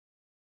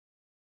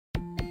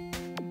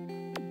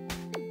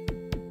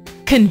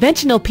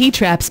Conventional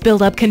P-traps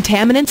build up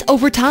contaminants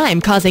over time,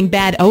 causing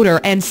bad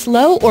odor and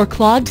slow or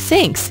clogged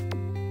sinks.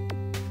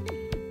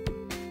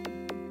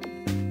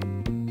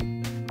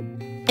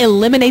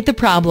 Eliminate the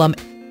problem.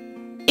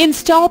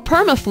 Install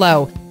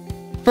PermaFLOW,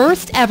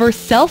 first ever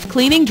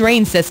self-cleaning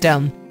drain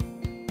system.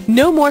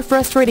 No more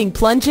frustrating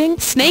plunging,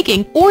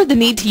 snaking, or the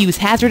need to use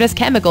hazardous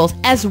chemicals,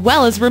 as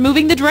well as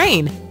removing the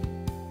drain.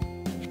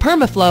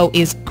 PermaFLOW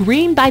is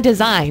green by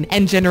design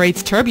and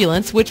generates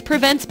turbulence, which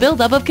prevents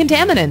buildup of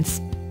contaminants.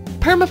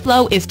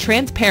 PermaFLOW is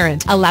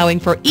transparent, allowing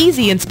for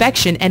easy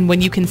inspection, and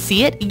when you can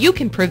see it, you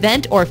can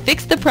prevent or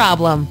fix the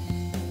problem.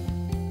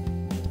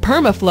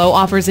 PermaFLOW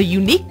offers a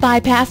unique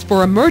bypass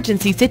for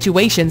emergency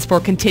situations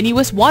for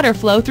continuous water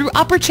flow through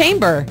upper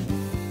chamber.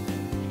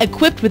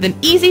 Equipped with an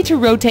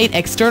easy-to-rotate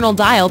external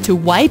dial to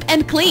wipe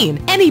and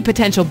clean, any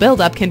potential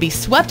buildup can be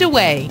swept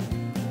away.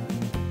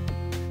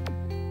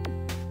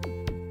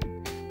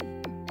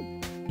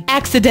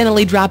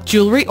 Accidentally dropped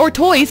jewelry or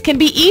toys can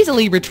be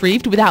easily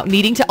retrieved without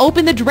needing to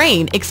open the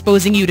drain,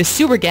 exposing you to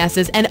sewer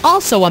gases and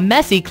also a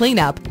messy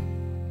cleanup.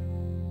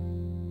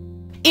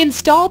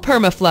 Install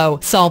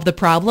PermaFLOW. Solve the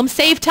problem,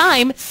 save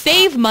time,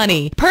 save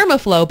money.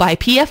 PermaFLOW by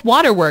PF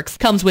Waterworks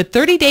comes with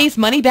 30 days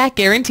money-back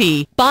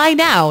guarantee. Buy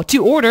now.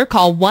 To order,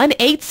 call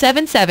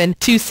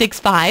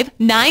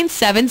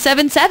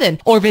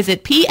 1-877-265-9777 or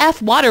visit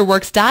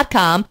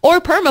pfwaterworks.com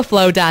or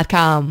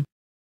permaflow.com.